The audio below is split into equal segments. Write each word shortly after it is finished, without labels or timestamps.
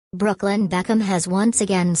Brooklyn Beckham has once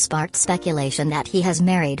again sparked speculation that he has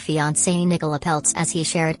married fiancée Nicola Peltz as he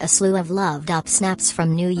shared a slew of loved-up snaps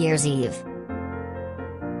from New Year's Eve.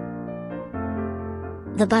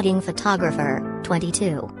 The budding photographer,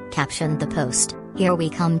 22, captioned the post, "Here we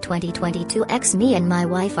come 2022x me and my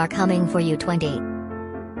wife are coming for you 20."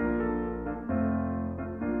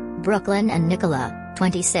 Brooklyn and Nicola,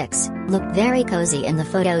 26, looked very cozy in the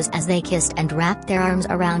photos as they kissed and wrapped their arms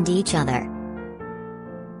around each other.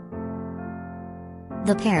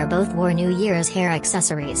 The pair both wore New Year's hair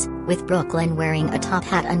accessories, with Brooklyn wearing a top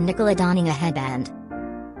hat and Nicola donning a headband.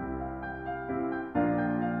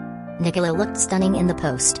 Nicola looked stunning in the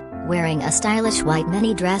post, wearing a stylish white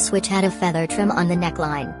mini dress which had a feather trim on the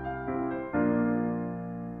neckline.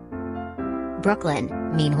 Brooklyn,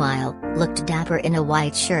 meanwhile, looked dapper in a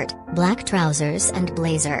white shirt, black trousers and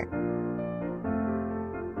blazer.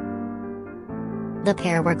 The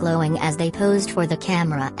pair were glowing as they posed for the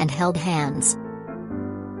camera and held hands.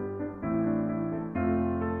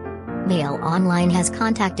 Mail Online has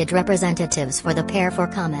contacted representatives for the pair for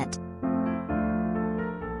comment.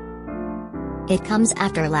 It comes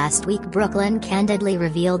after last week Brooklyn candidly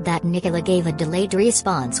revealed that Nicola gave a delayed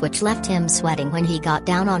response which left him sweating when he got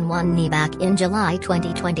down on one knee back in July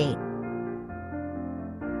 2020.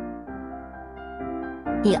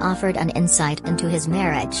 He offered an insight into his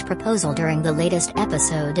marriage proposal during the latest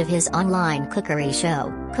episode of his online cookery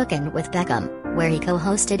show, Cookin' with Beckham, where he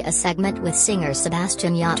co-hosted a segment with singer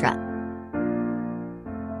Sebastian Yatra.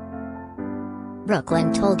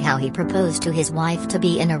 Brooklyn told how he proposed to his wife to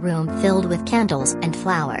be in a room filled with candles and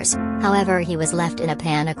flowers, however he was left in a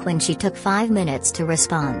panic when she took 5 minutes to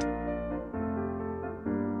respond.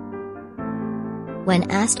 When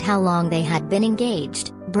asked how long they had been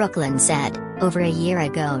engaged, Brooklyn said, "Over a year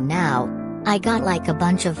ago now. I got like a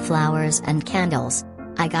bunch of flowers and candles.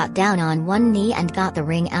 I got down on one knee and got the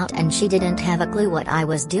ring out and she didn't have a clue what I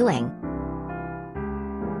was doing.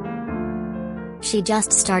 She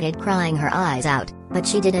just started crying her eyes out, but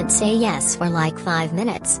she didn't say yes for like 5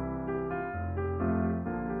 minutes.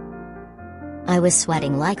 I was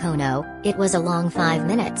sweating like oh no, it was a long 5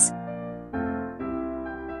 minutes."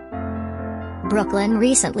 Brooklyn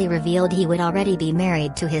recently revealed he would already be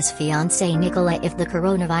married to his fiancée Nicola if the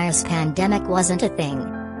coronavirus pandemic wasn't a thing.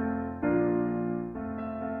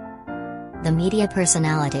 The media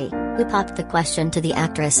personality, who popped the question to the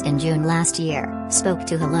actress in June last year, spoke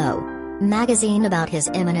to Hello! Magazine about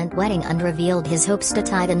his imminent wedding and revealed his hopes to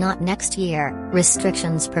tie the knot next year,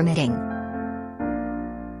 restrictions permitting.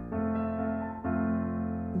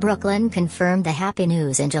 Brooklyn confirmed the happy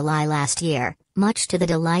news in July last year, much to the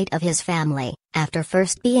delight of his family, after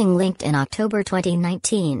first being linked in October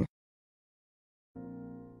 2019.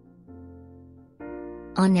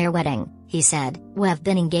 On their wedding, he said, "We've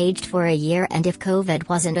been engaged for a year and if COVID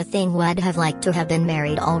wasn't a thing we'd have liked to have been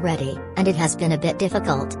married already, and it has been a bit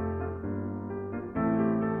difficult.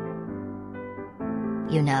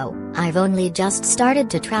 You know, I've only just started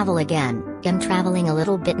to travel again, I'm traveling a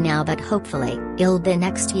little bit now but hopefully, it'll be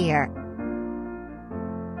next year."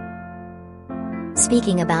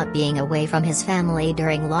 Speaking about being away from his family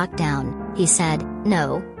during lockdown, he said,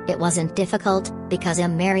 "No, it wasn't difficult, because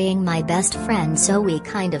I'm marrying my best friend so we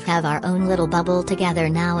kind of have our own little bubble together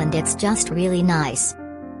now and it's just really nice."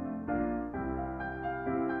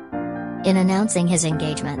 In announcing his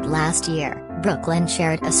engagement last year, Brooklyn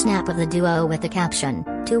shared a snap of the duo with the caption,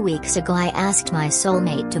 "2 weeks ago I asked my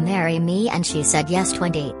soulmate to marry me and she said yes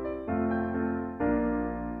 20.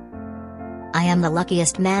 I am the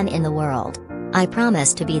luckiest man in the world. I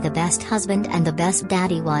promise to be the best husband and the best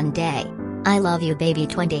daddy one day. I love you baby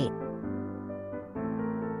 20.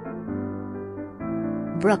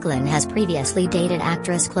 Brooklyn has previously dated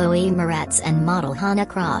actress Chloe Moretz and model Hannah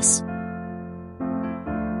Cross.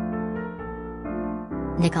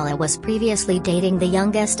 Nicola was previously dating the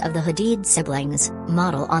youngest of the Hadid siblings,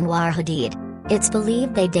 model Anwar Hadid. It's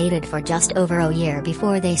believed they dated for just over a year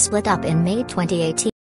before they split up in May 2018.